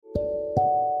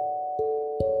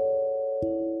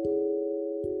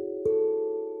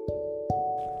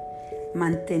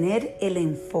mantener el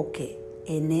enfoque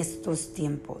en estos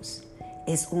tiempos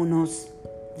es uno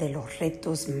de los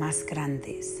retos más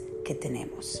grandes que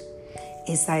tenemos.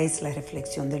 Esa es la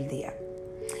reflexión del día.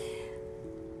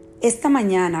 Esta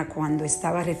mañana, cuando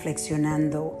estaba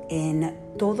reflexionando en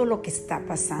todo lo que está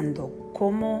pasando,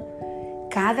 cómo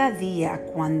cada día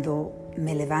cuando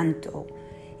me levanto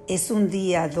es un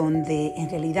día donde en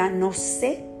realidad no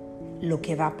sé lo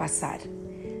que va a pasar.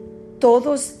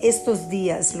 Todos estos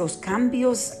días los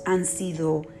cambios han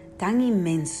sido tan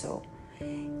inmensos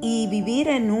y vivir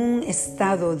en un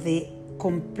estado de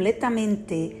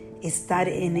completamente estar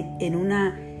en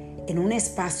un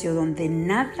espacio donde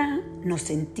nada nos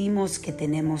sentimos que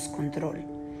tenemos control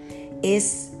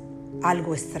es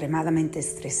algo extremadamente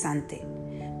estresante.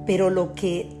 Pero lo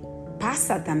que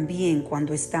pasa también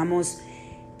cuando estamos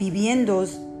viviendo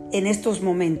en estos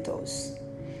momentos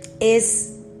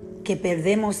es que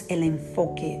perdemos el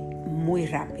enfoque muy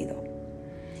rápido.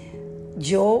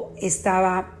 Yo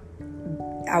estaba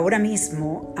ahora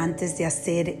mismo, antes de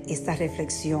hacer esta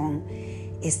reflexión,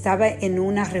 estaba en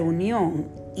una reunión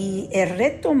y el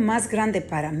reto más grande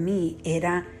para mí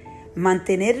era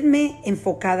mantenerme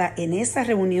enfocada en esa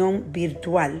reunión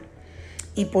virtual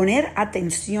y poner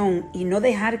atención y no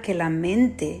dejar que la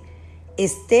mente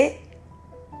esté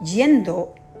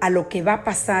yendo a lo que va a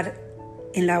pasar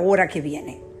en la hora que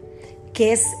viene,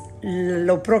 que es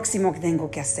lo próximo que tengo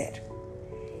que hacer.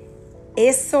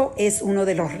 Eso es uno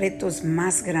de los retos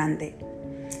más grandes.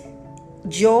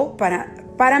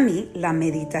 Para mí, la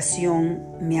meditación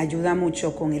me ayuda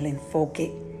mucho con el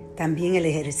enfoque. También el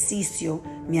ejercicio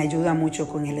me ayuda mucho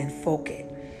con el enfoque.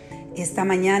 Esta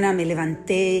mañana me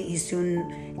levanté, hice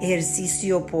un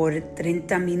ejercicio por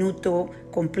 30 minutos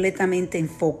completamente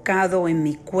enfocado en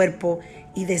mi cuerpo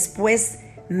y después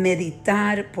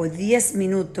meditar por 10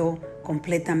 minutos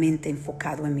completamente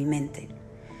enfocado en mi mente.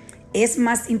 Es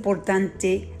más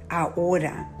importante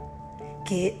ahora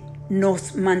que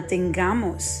nos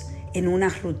mantengamos en una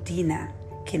rutina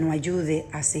que nos ayude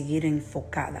a seguir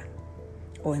enfocada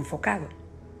o enfocado.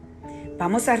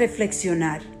 Vamos a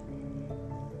reflexionar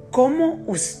cómo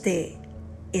usted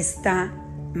está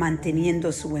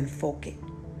manteniendo su enfoque.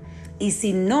 Y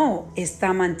si no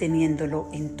está manteniéndolo,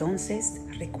 entonces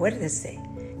recuérdese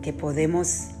que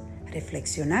podemos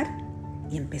reflexionar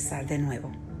y empezar de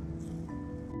nuevo.